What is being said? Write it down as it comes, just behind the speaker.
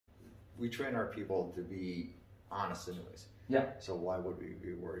we train our people to be honest anyways. Yeah. So why would we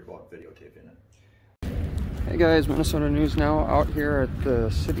be worried about videotaping it? Hey guys, Minnesota News Now out here at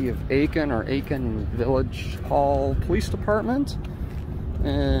the city of Aitkin, or Aitkin Village Hall Police Department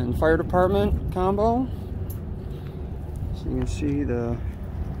and Fire Department combo. So you can see the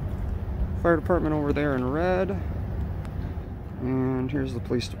Fire Department over there in red, and here's the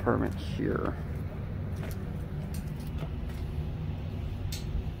Police Department here.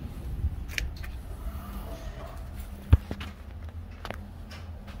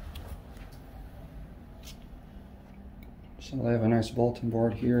 So they have a nice bulletin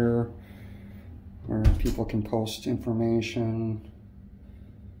board here where people can post information.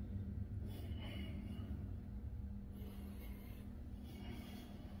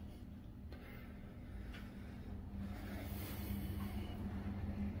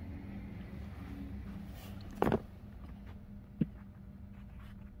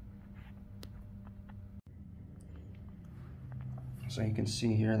 So you can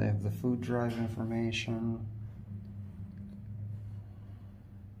see here they have the food drive information.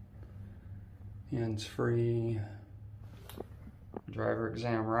 Hands-free, driver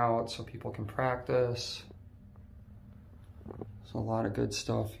exam route so people can practice. So a lot of good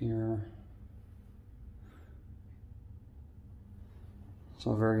stuff here.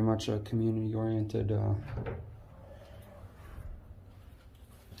 So very much a community-oriented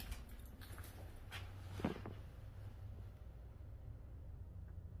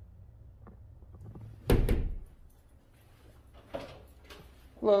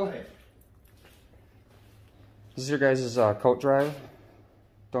Hello. Hi. This is your guys' coat drive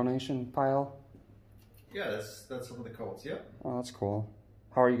donation pile? Yeah, that's some of the coats, yeah. Oh, that's cool.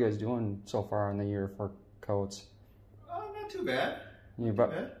 How are you guys doing so far in the year for coats? Not too bad. You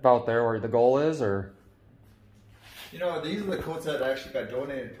about there where the goal is, or? You know, these are the coats that actually got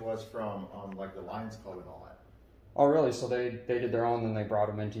donated to us from like the Lions Club and all that. Oh, really? So they did their own, and they brought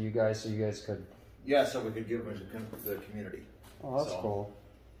them into you guys so you guys could... Yeah, so we could give them to the community. Oh, that's cool.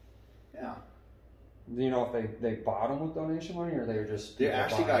 Yeah. Do you know if they bought them with donation money, or they were just... They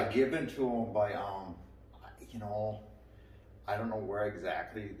actually got given to them by, you know, I don't know where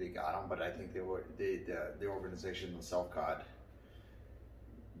exactly they got them, but I think the organization themselves got...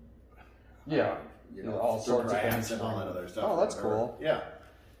 Yeah. You know, all sorts of grants things and all that other stuff. Oh, that's cool. Yeah.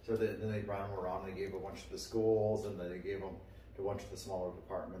 So then they brought them around, and they gave a bunch to the schools, and then they gave them to a bunch of the smaller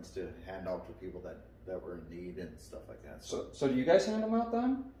departments to hand out to people that were in need and stuff like that. So do you guys hand them out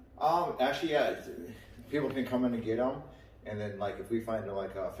then? Actually, yeah, people can come in and get them, and then like if we find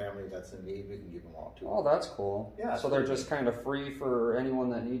like a family that's in need, we can give them all to them. Oh, that's cool. Yeah. So they're just kind of free for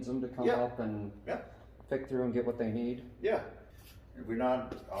anyone that needs them to come up and yeah, pick through and get what they need. Yeah. We're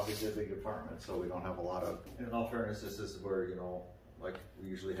not obviously a big department, so we don't have a lot of. In all fairness, this is where, you know, like we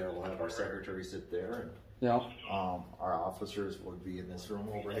usually we'll have our secretary sit there, and yeah, our officers would be in this room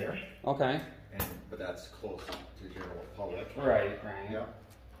over here. Okay. But that's close to the general public. Right. Yeah.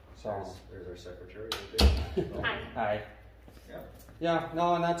 So there's our secretary right there. So, hi. Yeah. Yeah.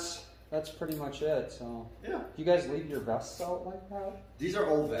 No, and that's pretty much it. So yeah. Do you guys leave your vests out like that? These are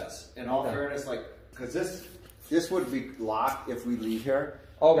old vests. In all fairness, like, because this would be locked if we leave here.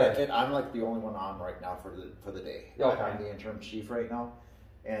 Okay. And I'm like the only one on right now for the day. Okay. I'm the interim chief right now,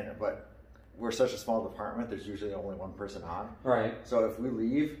 but we're such a small department. There's usually only one person on. Right. So if we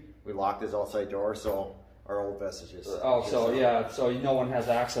leave, we lock this outside door. So our old vest is just. Oh, so yeah. So no one has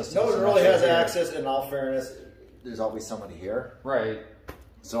access to. No one really has access. In all fairness, there's always somebody here. Right.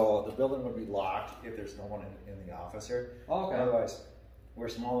 So the building would be locked if there's no one in the office here. Okay. Otherwise, we're a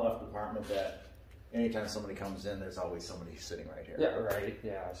small enough department that anytime somebody comes in, there's always somebody sitting right here. Yeah, right.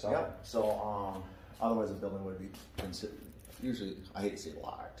 Yeah. So. Yeah. So otherwise the building would be usually, I hate to say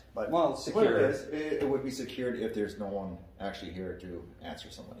locked, but well, secured. It would be secured if there's no one actually here to answer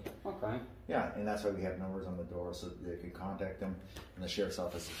somebody. Okay. Yeah, and that's why we have numbers on the door so they can contact them. And the sheriff's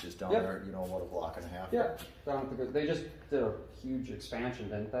office is just down there, you know, what, a block and a half. Yeah. They just did a huge expansion,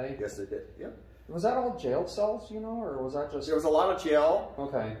 didn't they? Yes, they did. Yep. Was that all jail cells, you know, or was that just... There was a lot of jail.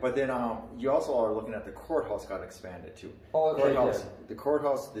 Okay. But then you also are looking at the courthouse got expanded too. Oh, okay. The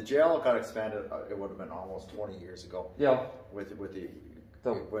courthouse, the jail got expanded, it would have been almost 20 years ago. Yeah. With it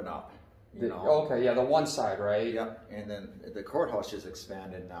went up. You know? Okay, yeah, the one side, right? Yeah, and then the courthouse just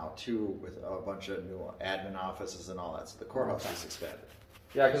expanded now too with a bunch of new admin offices and all that. So the courthouse just expanded.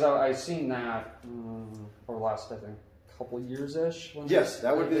 Yeah, because I seen that over the last, I think, couple years-ish. Yes,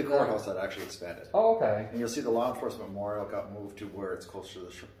 that would be the courthouse that actually expanded. Oh, okay. And you'll see the law enforcement memorial got moved to where it's closer to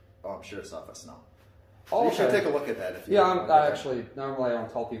the sheriff's office now. So you should take a look at that. If you I actually, normally I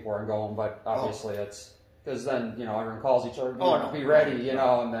don't tell people where I'm going, but obviously it's Because then, you know, everyone calls each other, be no. ready, you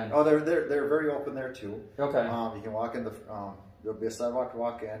know, and then... Oh, they're very open there too. Okay. You can walk in the, there'll be a sidewalk to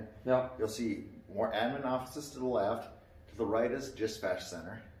walk in. Yep. You'll see more admin offices to the left. To the right is dispatch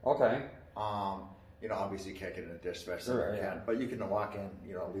center. Okay. You know, obviously you can't get in a dispatch center, but you can walk in,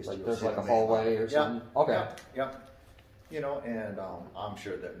 you know, at least like you'll there's see like a the hallway or something. Okay. Yep. You know, and I'm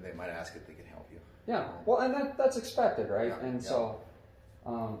sure that they might ask if they can help you. Yeah. Well, and that's expected, right? Yeah, and yeah. so...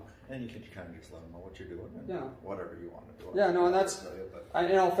 and you can kind of just let them know what you're doing and whatever you want to do. Yeah, no, and that's,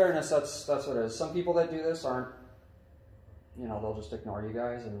 in all fairness, that's what it is. Some people that do this aren't, you know, they'll just ignore you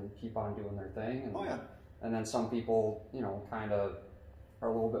guys and keep on doing their thing. And, and then some people, you know, kind of are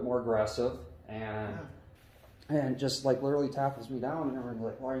a little bit more aggressive and just like literally tackles me down and everyone's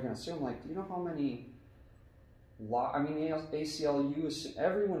like, well, are you going to sue? I'm like, do you know how many I mean, the ACLU is,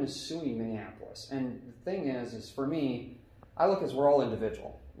 everyone is suing Minneapolis. And the thing is for me, I look as we're all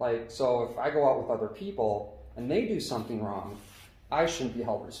individual. Like, so if I go out with other people and they do something wrong, I shouldn't be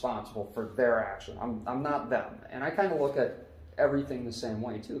held responsible for their action. I'm not them. And I kind of look at everything the same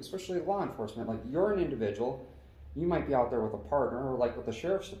way too, especially law enforcement. Like, you're an individual. You might be out there with a partner, or like with the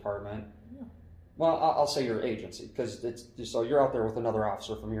sheriff's department. Yeah. Well, I'll say your agency, because it's so you're out there with another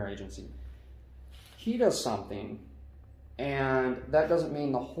officer from your agency. He does something, and that doesn't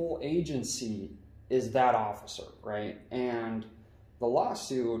mean the whole agency is that officer, right? And the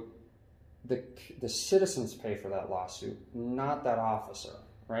lawsuit, the citizens pay for that lawsuit, not that officer,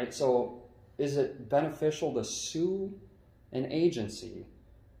 right? So is it beneficial to sue an agency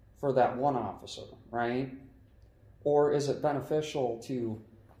for that one officer, right? Or is it beneficial to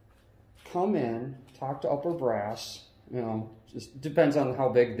come in, talk to upper brass, you know, just depends on how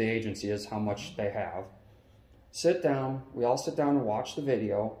big the agency is, how much they have. Sit down, we all sit down and watch the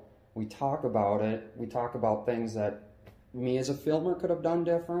video, we talk about it, we talk about things that me as a filmer could have done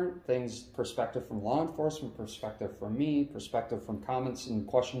different, things, perspective from law enforcement, perspective from me, perspective from comments and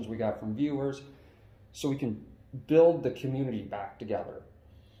questions we got from viewers, so we can build the community back together.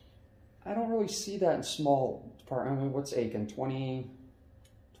 I don't really see that in small department. I mean, what's Aitkin? 20,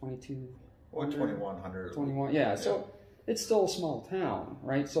 22? Well, 2,100. 21, yeah. So it's still a small town,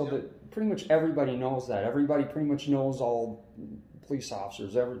 right? So that pretty much everybody knows that. Everybody pretty much knows all police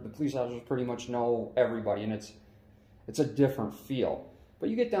officers. The police officers pretty much know everybody, and it's a different feel. But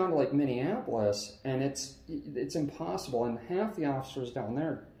you get down to like Minneapolis, and it's impossible. And half the officers down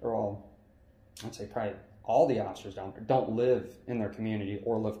there are all, I'd say probably all the officers down there don't live in their community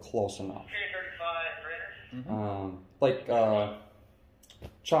or live close enough. Like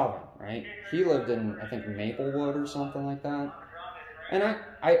Shawn, right? He lived in, I think, Maplewood or something like that. And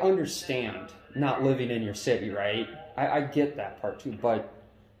I understand not living in your city, right? I get that part too. But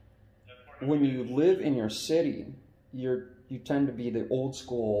when you live in your city, you tend to be the old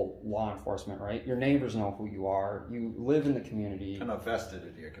school law enforcement, right? Your neighbors know who you are. You live in the community. Kind of vested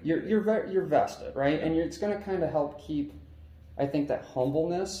in your community. You're vested, right? And it's going to kind of help keep, I think, that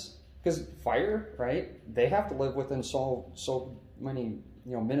humbleness. Because fire, right? They have to live within so many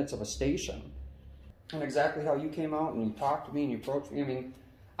minutes of a station. And exactly how you came out and you talked to me and you approached me. I mean,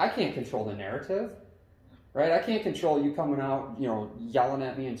 I can't control the narrative, right? I can't control you coming out, yelling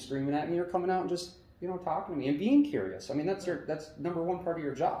at me and screaming at me, or coming out and just talking to me and being curious. I mean, that's number one part of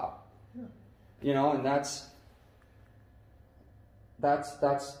your job. Yeah. And that's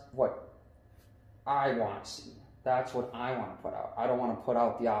what I want to see. That's what I want to put out. I don't want to put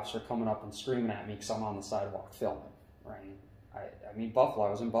out the officer coming up and screaming at me because I'm on the sidewalk filming, right? I mean, Buffalo, I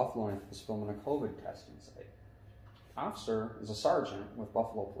was in Buffalo and I was filming a COVID testing site. Officer is a sergeant with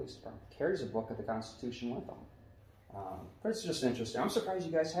Buffalo Police Department, carries a book of the Constitution with him. But it's just interesting. I'm surprised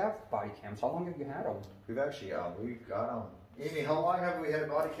you guys have body cams. How long have you had them? We've actually, we got Amy, how long have we had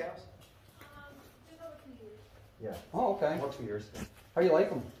body cams? About 2 years. Yeah. Oh, okay. About 2 years. How do you like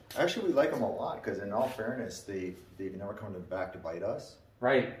them? Actually, we like them a lot, because in all fairness, they've never come back to bite us.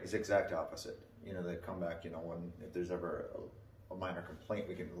 Right. It's the exact opposite. They come back, if there's ever a minor complaint,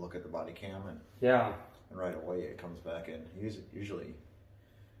 we can look at the body cam and right away it comes back, and usually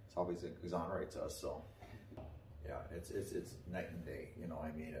it's always exonerates us. So yeah, it's night and day.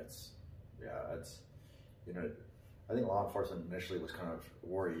 I mean, I think law enforcement initially was kind of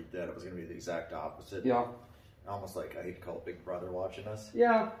worried that it was going to be the exact opposite. Yeah. Almost like I hate to call it Big Brother watching us.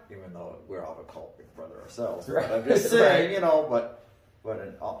 Yeah. Even though we're all called Big Brother ourselves. Right. But I'm just saying, But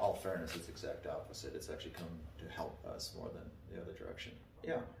in all fairness, it's the exact opposite. It's actually come to help us more than the other direction.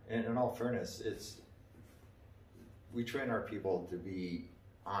 Yeah, and in all fairness, we train our people to be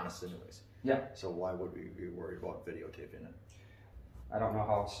honest anyways. Yeah. So why would we be worried about videotaping it? I don't know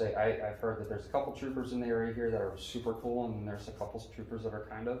how to say. I've heard that there's a couple troopers in the area here that are super cool, and there's a couple troopers that are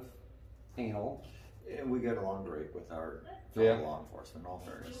kind of anal. And we get along great with our fellow law enforcement, in all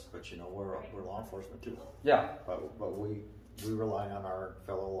fairness. But you know, we're law enforcement too. Yeah. But we rely on our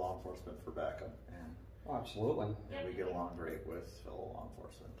fellow law enforcement for backup, and absolutely. And we get along great with fellow law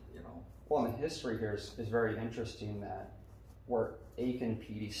enforcement. You know. Well, and the history here is very interesting. That where Aitkin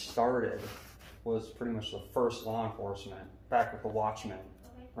PD started was pretty much the first law enforcement back with the watchmen,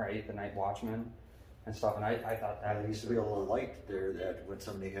 right? The night watchmen and stuff. And I thought that there used to be a little light there that when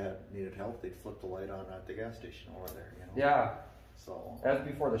somebody needed help, they'd flip the light on at the gas station over there. You know. Yeah. So that's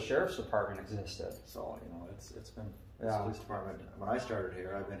before the sheriff's department existed. So you know, it's been this police department. When I started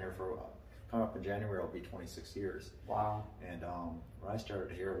here, I've been here for coming up in January, it'll be 26 years. Wow. And when I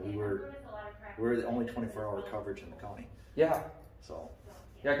started here, we were the only 24-hour coverage in the county. Yeah. So.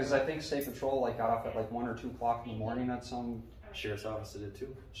 Yeah, because I think State Patrol got off at like 1 or 2 o'clock in the morning at some. Sheriff's office did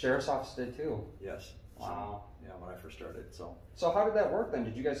too. Sheriff's office did too. Yes. Wow. So, yeah, when I first started. So how did that work then?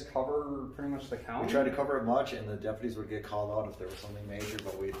 Did you guys cover pretty much the county? We tried to cover it much, and the deputies would get called out if there was something major,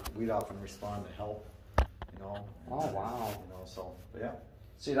 but we'd often respond to help. You know. Oh wow. You know, so but yeah.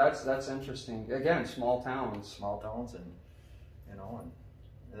 See, that's interesting. Again, small towns, and you know,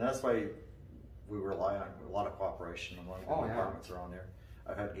 and that's why we rely on a lot of cooperation among the departments around there.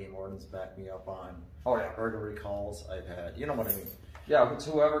 I've had game wardens back me up on burglary calls. I've had, you know what I mean? Yeah, it's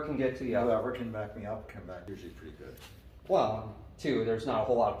whoever can get to you. Whoever can back me up, come back usually pretty good. Well, too, there's not a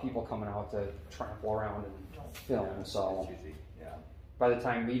whole lot of people coming out to trample around and film, so usually, by the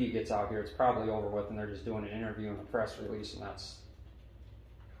time media gets out here, it's probably over with, and they're just doing an interview and a press release, and that's.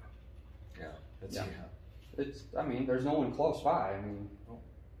 It's. I mean, there's no one close by. I mean,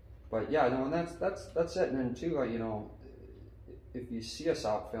 but yeah, no, and that's it. And then too, you know, if you see us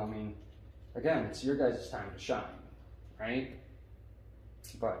out filming, again, it's your guys' time to shine, right?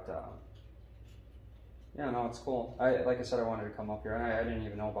 But yeah, no, it's cool. Like I said, I wanted to come up here. I didn't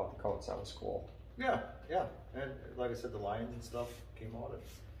even know about the coats. That was cool. Yeah, and like I said, the lions and stuff came out and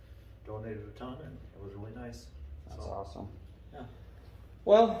donated a ton, and it was really nice. That's awesome. Yeah.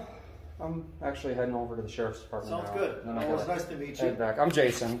 Well, I'm actually heading over to the sheriff's department. Sounds good. Well, it was nice to meet you. Head back. I'm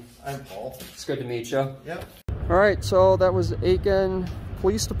Jason. I'm Paul. It's good to meet you. Yep. All right, so that was Aitkin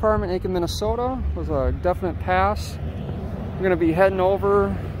Police Department, Aitkin, Minnesota. It was a definite pass. We're gonna be heading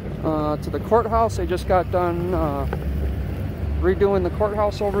over to the courthouse. They just got done redoing the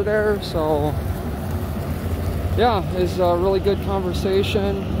courthouse over there. So yeah, it's a really good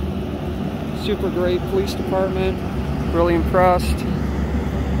conversation. Super great police department. Really impressed.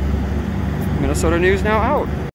 Minnesota News now out.